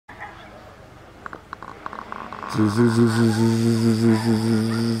ズズズズズズズ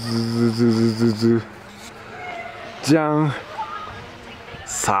ズズズズズじゃん。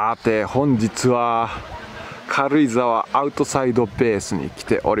さて本日は軽井沢アウトサイドベースに来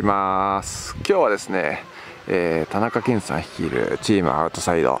ております。今日はですね、田中健さん率いるチームアウト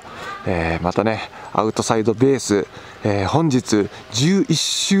サイド、またねアウトサイドベース、本日11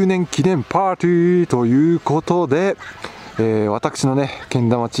周年記念パーティーということで、私のねけん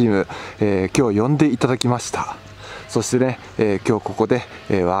玉チーム、今日呼んでいただきました。そしてね、今日ここで、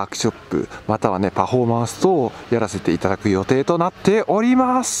ワークショップまたはねパフォーマンス等をやらせていただく予定となっており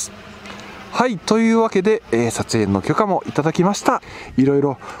ます。はい、というわけで、撮影の許可もいただきました。いろい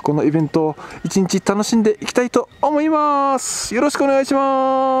ろこのイベントを一日楽しんでいきたいと思います。よろしくお願いし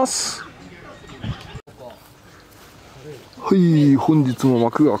ます。はい、本日も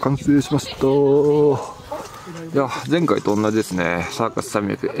幕が完成しました。いや、前回と同じですね。サーカス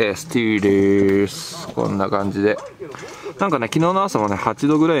300、スティーです。こんな感じで。なんかね、昨日の朝もね、8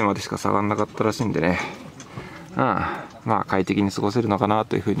度ぐらいまでしか下がらなかったらしいんでね。まあ快適に過ごせるのかな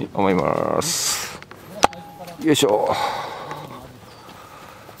というふうに思います。よいしょ。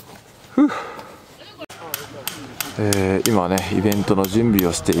今ね、イベントの準備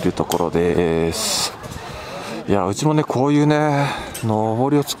をしているところです。いや、うちもね、こういうね、の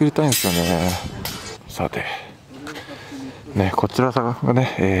りを作りたいんですよね。さて。ね、こちらが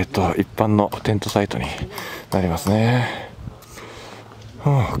ね、一般のテントサイトになりますね。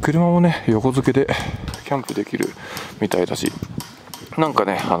車もね、横付けでキャンプできるみたいだし、なんか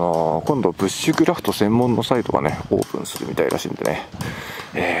ね、今度ブッシュクラフト専門のサイトがね、オープンするみたいらしいんでね、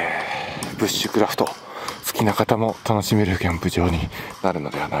ブッシュクラフト好きな方も楽しめるキャンプ場になるの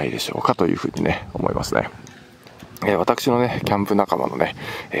ではないでしょうかというふうにね、思いますね。私のね、キャンプ仲間のね、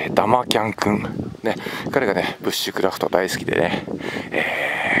ダマキャンくん、ね、彼がね、ブッシュクラフト大好きでね、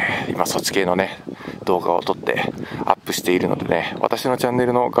今、そっち系のね、動画を撮ってアップしているのでね、私のチャンネ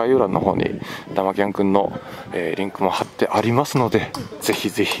ルの概要欄の方にダマキャンくんの、リンクも貼ってありますので、ぜひ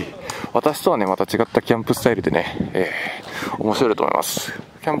ぜひ、私とはね、また違ったキャンプスタイルでね、面白いと思います。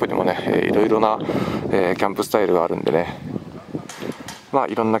キャンプにもね、いろいろな、キャンプスタイルがあるんでね、まあ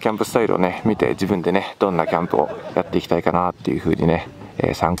いろんなキャンプスタイルをね見て自分でねどんなキャンプをやっていきたいかなっていう風にね、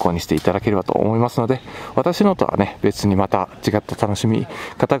参考にしていただければと思いますので、私のとはね別にまた違った楽しみ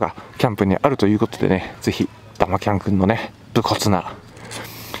方がキャンプにあるということでね、ぜひダマキャンくんのね武骨な、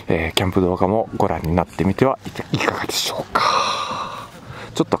キャンプ動画もご覧になってみてはいかがでしょうか。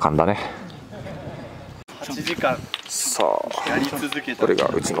ちょっと噛んだね。8時間さあやり続けた。これが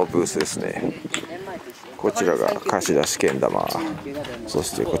うちのブースですね。こちらが貸し出しけん玉、そ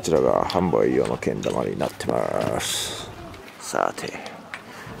してこちらが販売用のけん玉になってます。さて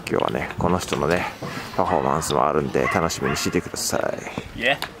今日はねこの人のねパフォーマンスもあるんで楽しみにしてください。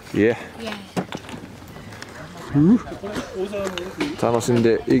楽しん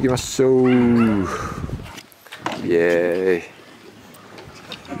でいきましょう。イエ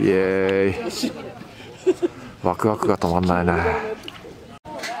ーイイエーイ。ワクワクが止まんないね。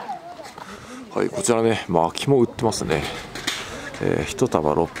はい、こちらね、薪も売ってますね。1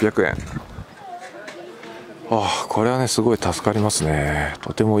束600円。これはね、すごい助かりますね。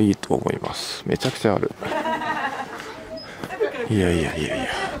とてもいいと思います。めちゃくちゃある。いや。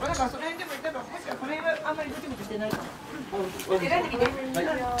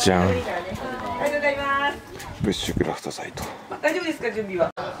じゃん。ブッシュクラフトサイト。大丈夫ですか、準備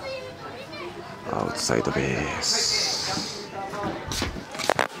は。アウトサイドベース。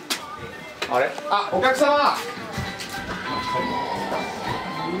あれ？お客様。さ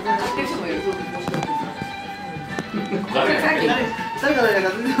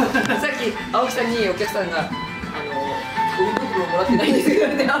っき青木さんにお客さんがゴミ袋をもらってないんですけど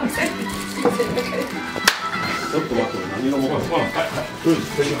ね、青木さんに。ちょっと待って、何がもう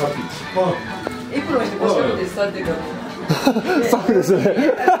エプロンして腰掛けてスタートから。スタッフですね。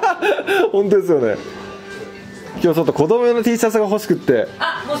本当ですよね。今日ちょっと子供用の T シャツが欲しくって。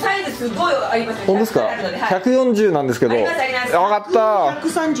もうサイズすごいありますね。本当ですか。140なんですけど。分かった。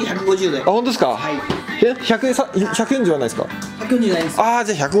130、150で。本当ですか。140はないですか。140ないです。じゃあ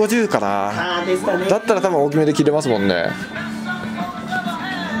150かな。ですかね。だったら多分大きめで着れますもんね。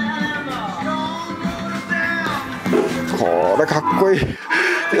これかっこいい。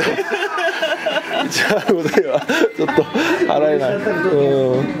じゃあこれはちょっと払えない。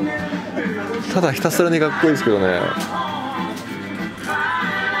ただひたすらにかっこいいですけどね。う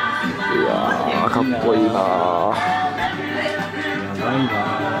わーかっこいいな。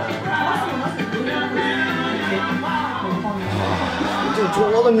ちょ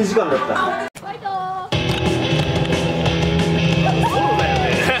うど2時間だった。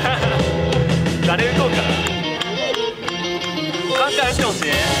誰行こうかな。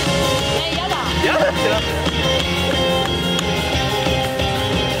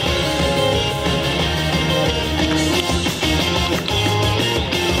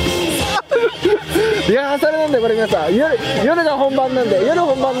リハーサルなんで、これ皆さん夜が本番なんで、夜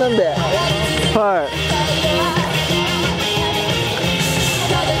本番なんで、は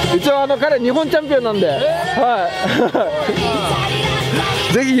い、一応彼日本チャンピオンなんで、は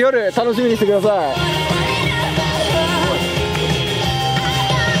いぜひ夜楽しみにしてください。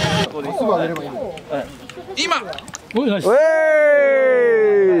今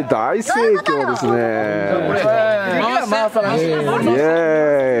大盛況ですね。イ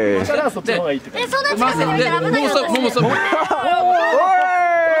エーイ。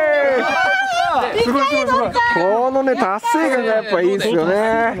このね達成感がやっぱいいですよ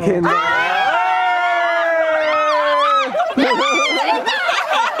ね。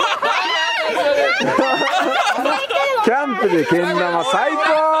キャンプでけん玉最高。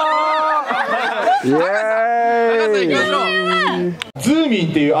イエーイ。ズーミン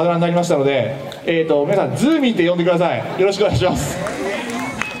っていうあだ名になりましたので、皆さんズーミンって呼んでください。よろしくお願いします。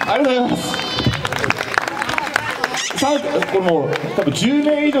ありがとうございます。これもう多分10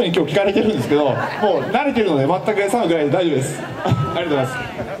名以上に今日聞かれてるんですけど、もう慣れてるので全く3ぐらいで大丈夫です。ありがとうございます。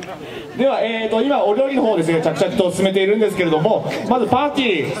では、今お料理の方をですね着々と進めているんですけれども、まずパーテ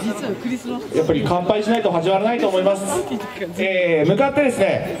ィーやっぱり乾杯しないと始まらないと思います。向かってです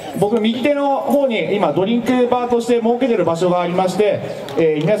ね、僕右手の方に今ドリンクバーとして設けてる場所がありまして、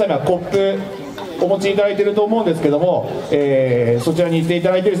皆さんにはコップお持ちいただいていると思うんですけども、そちらに行ってい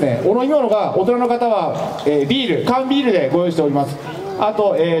ただいてですね、お飲み物が大人の方は、ビール缶ビールでご用意しております。あ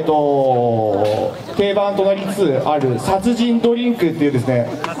と、定番となりつつある殺人ドリンクっていうですね、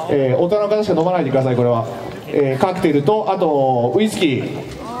大人の方しか飲まないでください。これは、カクテルと、あとウイスキ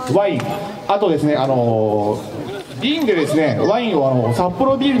ー、ワイン、あとですね、瓶でですねワインを札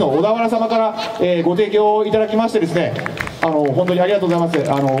幌ビールの小田原様から、ご提供いただきましてですね、本当にありがとうございます。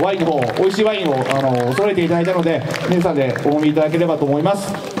ワインの方、美味しいワインを揃えていただいたので、皆さんでお飲みいただければと思いま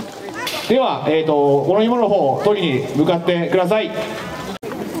す。では、お飲み物の方を取りに向かってください。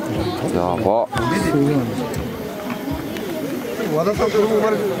やば。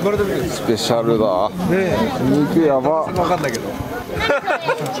スペシャルだ。肉やば。分かんないけど。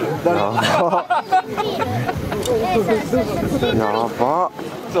やば。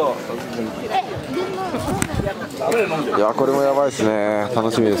いや、これもやばいですね。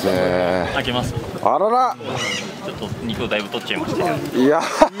楽しみですね。開けます。あらら。ちょっと肉をだいぶ取っちゃいました。いや、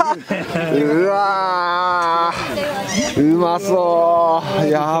うわー、うまそう。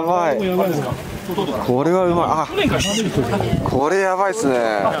やばい。これはうまい。あ、これやばいっすね。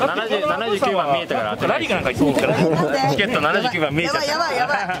79番見えたから、ラリーかなんか行ってから。チケット79番見えちゃった。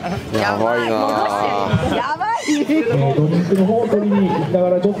やばいな。やばい。ドリンクの方を取りに行きな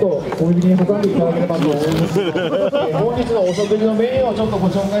がらちょっとお耳に挟んでいただければと思います。本日のお食事のメニューをちょっとご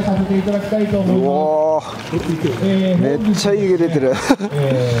紹介させていただきたいと思います。めっちゃいい湯気出てる。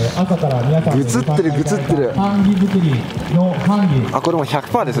朝から皆さんぐつってるぐつってる。ハンギ作りのハンギ。あ、これも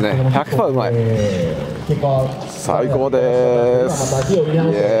 100% ですね。100% うまい。最高です。イエ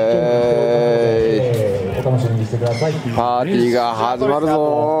ーイ。お楽しみにしてください。パーティーが始まる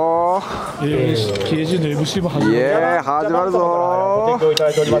ぞー。イエーイ、始まるぞー。イ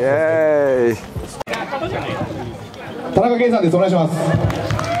エーイ。田中健さんです。お願いします。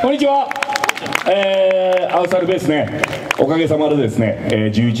こんにちは。アウサルベースね、おかげさまでです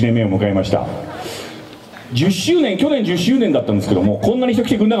ね、11年目を迎えました。10周年、去年10周年だったんですけども、こんなに人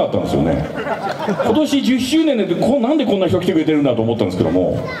来てくれなかったんですよね。今年10周年でなんでこんな人来てくれてるんだと思ったんですけど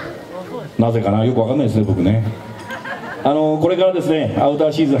も、なぜかな、よくわかんないですね、僕ね。これからですね、アウトド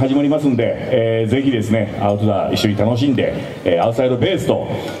アシーズン始まりますんで、ぜひですね、アウトドア一緒に楽しんで、アウトサイドベースと、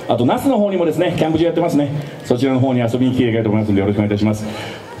あと那須の方にもですね、キャンプ場やってますね。そちらの方に遊びに来ていただければと思いますので、よろしくお願いいたします。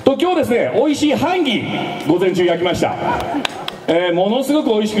と、今日ですね、美味しいハンギ午前中焼きました。ものすごく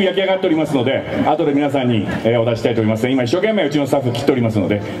美味しく焼き上がっておりますので、後で皆さんに、お出ししたいと思います。今一生懸命うちのスタッフ切っておりますの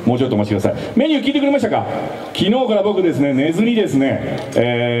で、もうちょっとお待ちください。メニュー聞いてくれましたか？昨日から僕ですね、寝ずにですね、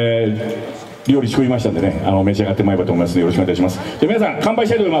料理仕込みましたんでね、召し上がってまいればと思いますので、よろしくお願いいたします。で、皆さん乾杯し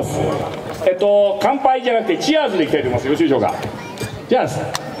たいと思います。乾杯じゃなくてチアーズでいきたいと思います。よろしいでしょうか？じゃあ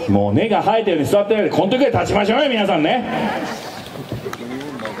もう根が生えたように座ってないで、この時で立ちましょうよ、皆さんね。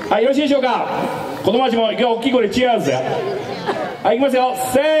はい、よろしいでしょうか？子供たちも今日大きい声でチアーズだよ。はい、いきますよ。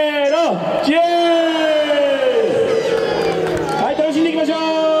せーの、チアーズ。はい、楽しんでいきましょう。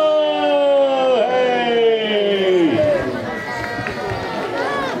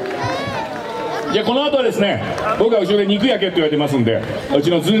じゃあこの後はですね、僕は後ろで肉焼けって言われてますんで、うち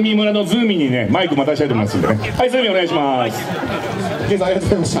のズーミー村のズーミーにね、マイク渡したいと思いますんでね。はい、ズーミーお願いします。ケイさんありがとう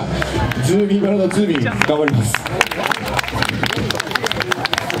ございました。ズーミー村のズーミー頑張ります。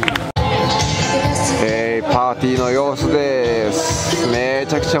パーティーの様子です。め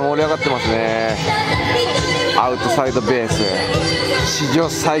ちゃくちゃ盛り上がってますね。アウトサイドベース、史上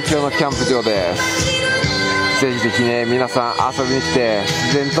最強のキャンプ場です。ぜひぜひね、皆さん遊びに来て、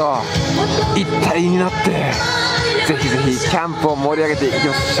自然と一体になって、ぜひぜひキャンプを盛り上げていき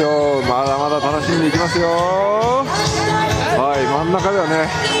ましょう。まだまだ楽しんでいきますよ。はい、真ん中ではね、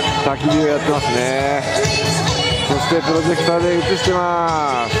焚き火をやってますね。そしてプロジェクターで映して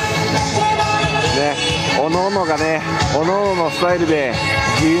ますね。おのおのがね、おのおののスタイルで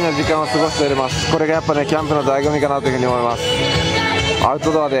自由な時間を過ごしております。これがやっぱね、キャンプの醍醐味かなというふうに思います。アウ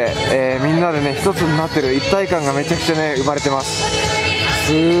トドアで、みんなでね、一つになってる一体感がめちゃくちゃね、生まれてます。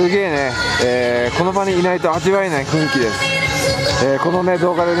すげえね、この場にいないと味わえない雰囲気です。このね、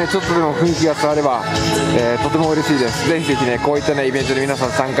動画でね、ちょっとでも雰囲気が伝われば、とても嬉しいです。ぜひぜひね、こういったね、イベントに皆さ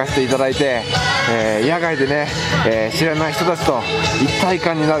ん参加していただいて、野外でね、知らない人たちと一体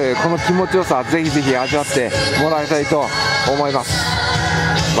感になるこの気持ちよさ、ぜひぜひ味わってもらいたいと思います。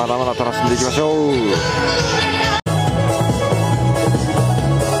まだまだ楽しんでいきましょう。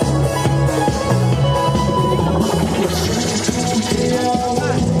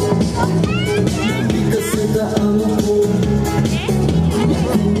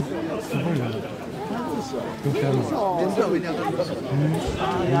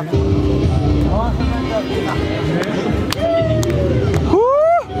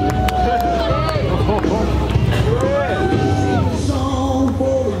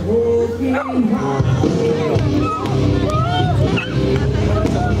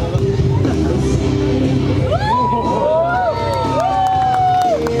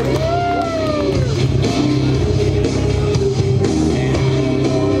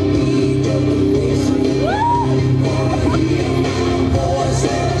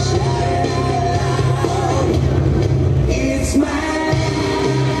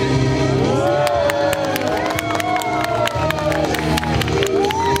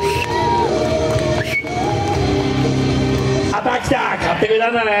来た、買ってくれた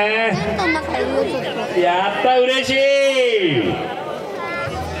んだね。やった、嬉しい。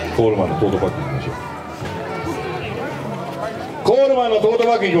コールマンのトートバッグいきましょう。コールマンのトート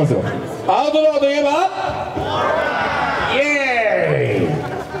バッグいきますよ。アウトドアといえばイエ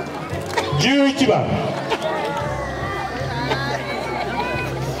ーイ、11番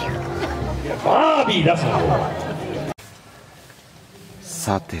バービー出すの。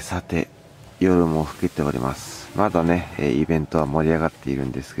さてさて、夜も更けております。まだね、イベントは盛り上がっている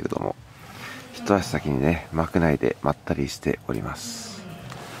んですけれども、一足先にね、幕内でまったりしております。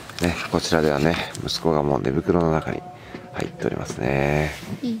ね、こちらではね、息子がもう寝袋の中に入っておりますね。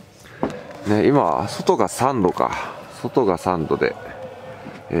ね、今、外が3度か。外が3度で、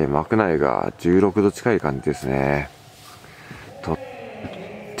幕内が16度近い感じですね。とっ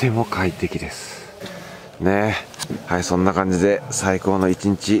ても快適です。ね、はい、そんな感じで最高の一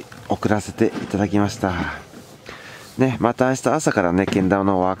日送らせていただきました。ね、また明日朝からね、けん玉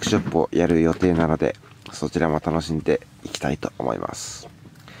のワークショップをやる予定なので、そちらも楽しんでいきたいと思います。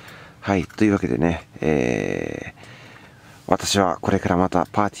はい、というわけでね、私はこれからまた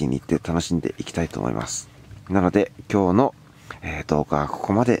パーティーに行って楽しんでいきたいと思います。なので、今日の、動画はこ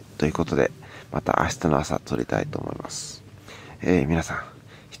こまでということで、また明日の朝撮りたいと思います。皆さん、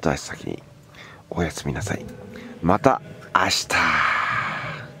一足先におやすみなさい。また明日。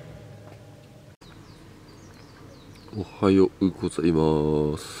おはようござい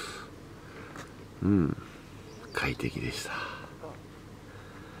ます。快適でした。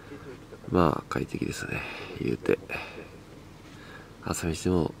まあ快適ですね、言うて。朝飯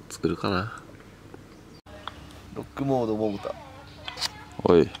も作るかな。ロックモードモブタ。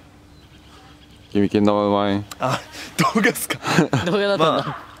おい、君けん玉うまい？あ、動画っすか。動画だったんだ。ま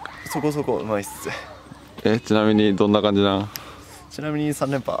あ、そこそこうまいっす。ちなみにどんな感じなん？ちなみに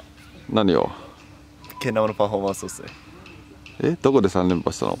3連覇。何を？けん玉のパフォーマンスですね。どこで3連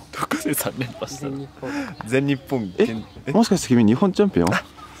覇したの？どこで3連覇したの？全日本。もしかして君日本チャンピオン？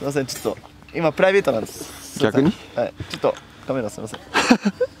すいません、ちょっと今プライベートなんです。逆に？はい、ちょっとカメラすいません。いい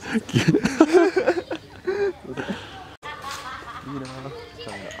なぁ、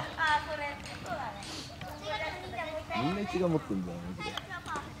みんな一が持ってんじゃん。こ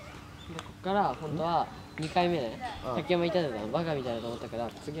っから本当は2回目ね、竹山いたじゃん、バカみたいだと思ったから、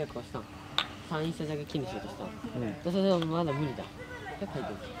次はこうしたの。3インスタだけ木にしようとしたの。それはまだ無理だ。回転。な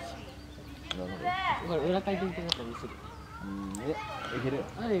るほど。これ裏回転ってなったら見せる。いける。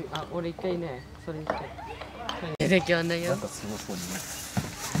あ、俺一回ね、それにして。出てきはんないよ。なんかすごそう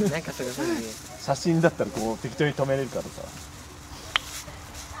にね。なんかすごそうにね。写真だったらこう適当に止めれるからさ。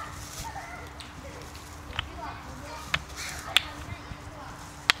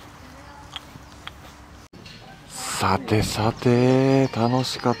さてさて、楽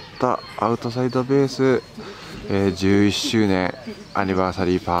しかったアウトサイドベース、11周年アニバーサ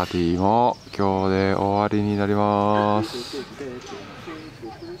リーパーティーも今日で終わりになります。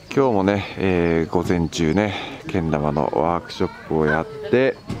今日もね、午前中ね、けん玉のワークショップをやっ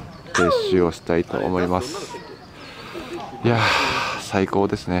て撤収をしたいと思います。いやー、最高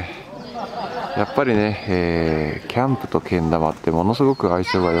ですね。やっぱりね、キャンプとけん玉ってものすごく相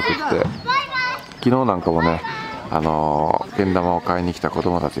性が良くって、昨日なんかもね、けん玉を買いに来た子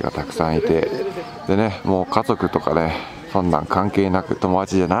供たちがたくさんいて、でね、もう家族とかね、そんなん関係なく友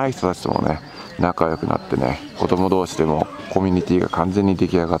達じゃない人たちともね、仲良くなってね、子供同士でもコミュニティが完全に出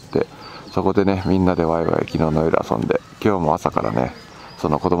来上がって、そこでね、みんなでワイワイ昨日の夜遊んで、今日も朝からね、そ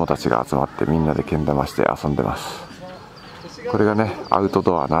の子供たちが集まってみんなでけん玉して遊んでます。これがね、アウト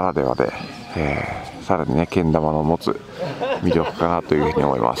ドアならではで、さらにね、けん玉の持つ魅力かなというふうに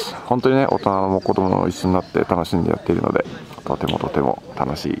思います。本当にね、大人も子供も一緒になって楽しんでやっているので、とてもとても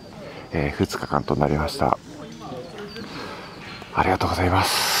楽しい、2日間となりました。ありがとうございま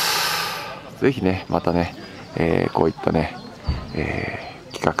す。ぜひね、またね、こういったね、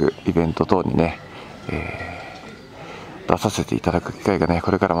企画イベント等にね、出させていただく機会がね、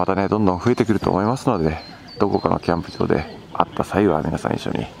これからまたね、どんどん増えてくると思いますので、どこかのキャンプ場で会った際は皆さん一緒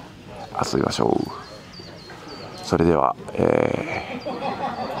に遊びましょう。それでは、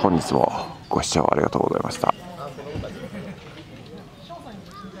本日もご視聴ありがとうございました。